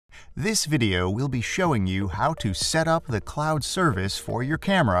This video will be showing you how to set up the cloud service for your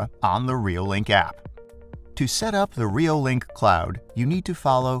camera on the Reolink app. To set up the Reolink Cloud, you need to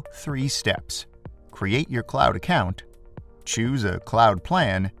follow 3 steps. Create your cloud account, choose a cloud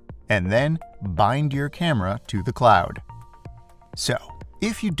plan, and then bind your camera to the cloud. So,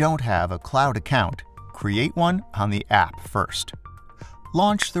 if you don't have a cloud account, create one on the app first.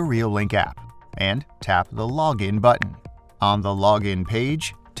 Launch the Reolink app and tap the Login button. On the Login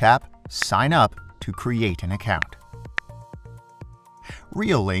page, tap Sign Up to create an account.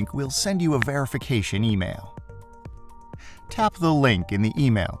 Reolink will send you a verification email. Tap the link in the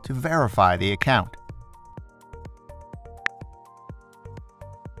email to verify the account.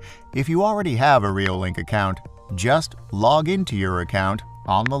 If you already have a Reolink account, just log into your account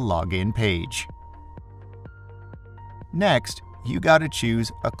on the Login page. Next, you gotta choose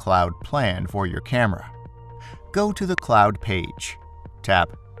a cloud plan for your camera. Go to the Cloud page,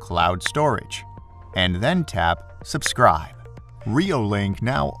 tap Cloud Storage, and then tap Subscribe. Reolink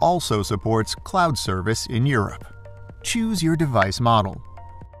now also supports cloud service in Europe. Choose your device model.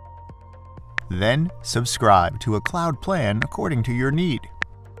 Then subscribe to a cloud plan according to your need.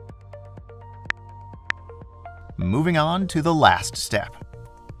 Moving on to the last step.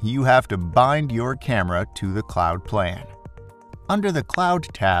 You have to bind your camera to the cloud plan. Under the Cloud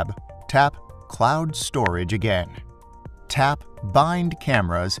tab, tap Cloud Storage again. Tap Bind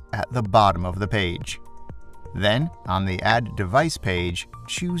Cameras at the bottom of the page. Then, on the Add Device page,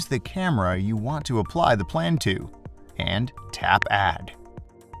 choose the camera you want to apply the plan to, and tap Add.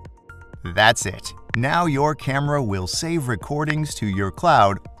 That's it. Now your camera will save recordings to your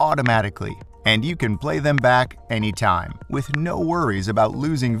cloud automatically, and you can play them back anytime with no worries about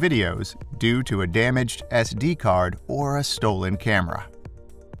losing videos due to a damaged SD card or a stolen camera.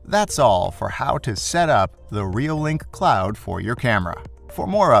 That's all for how to set up the Reolink Cloud for your camera. For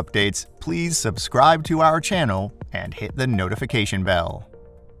more updates, please subscribe to our channel and hit the notification bell.